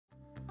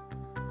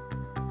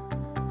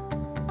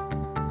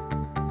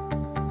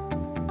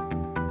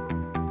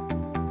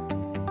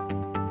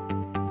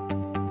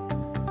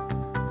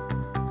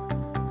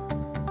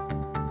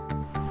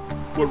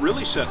What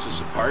really sets us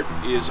apart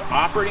is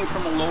operating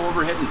from a low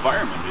overhead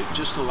environment. It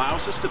just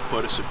allows us to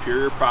put a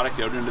superior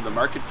product out into the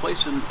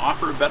marketplace and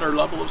offer a better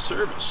level of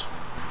service.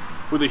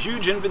 With a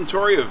huge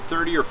inventory of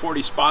 30 or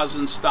 40 spas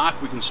in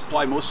stock, we can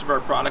supply most of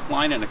our product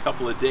line in a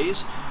couple of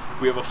days.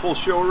 We have a full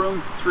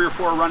showroom, 3 or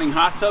 4 running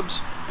hot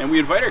tubs, and we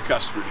invite our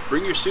customers,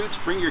 bring your suits,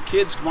 bring your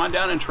kids, come on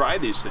down and try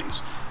these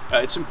things.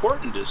 It's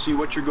important to see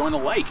what you're going to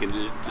like and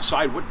to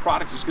decide what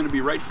product is going to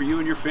be right for you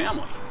and your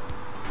family.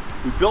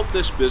 We built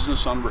this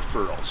business on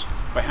referrals.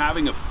 By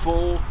having a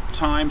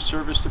full-time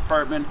service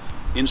department,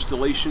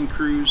 installation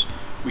crews,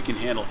 we can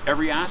handle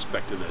every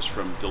aspect of this,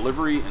 from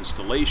delivery,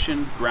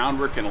 installation,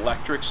 groundwork, and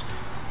electrics.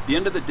 At the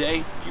end of the day,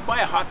 if you buy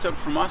a hot tub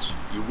from us,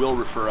 you will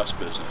refer us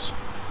business.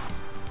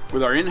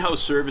 With our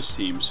in-house service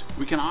teams,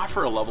 we can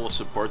offer a level of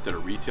support that a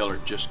retailer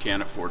just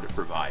can't afford to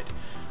provide.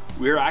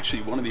 We're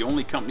actually one of the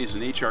only companies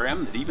in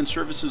HRM that even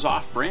services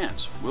off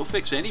brands. We'll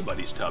fix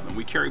anybody's tub, and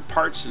we carry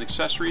parts and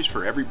accessories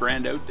for every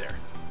brand out there.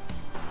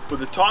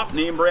 With a top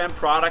name brand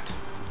product,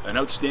 an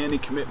outstanding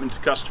commitment to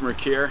customer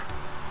care,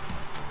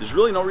 there's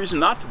really no reason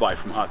not to buy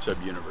from Hot Tub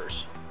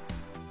Universe.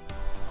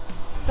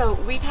 So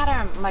we've had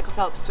our Michael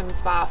Phelps Swim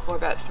Spa for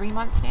about 3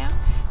 months now,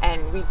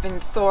 and we've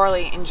been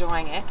thoroughly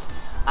enjoying it.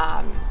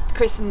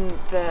 Chris and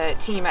the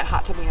team at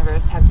Hot Tub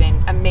Universe have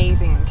been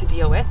amazing to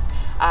deal with,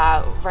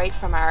 right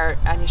from our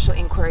initial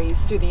inquiries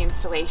through the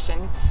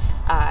installation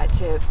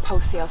to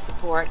post-sale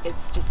support.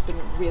 It's just been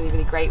really,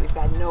 really great. We've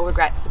had no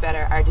regrets about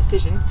our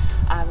decision,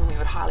 and we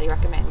would highly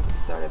recommend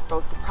sort of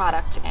both the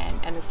product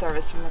and the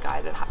service from the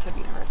guys at Hot Tub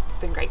Universe. It's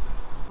been great.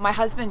 My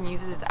husband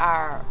uses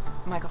our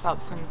Michael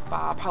Phelps Swim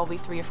Spa probably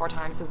 3 or 4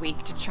 times a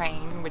week to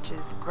train, which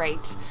is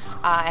great.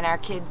 And our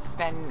kids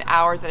spend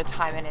hours at a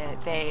time in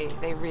it.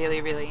 They really,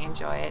 really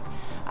enjoy it.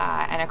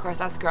 And of course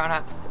us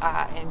grown-ups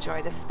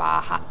enjoy the spa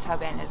hot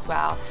tub in as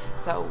well.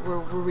 So we're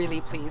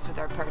really pleased with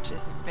our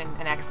purchase. It's been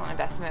an excellent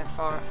investment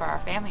for our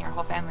family, our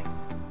whole family.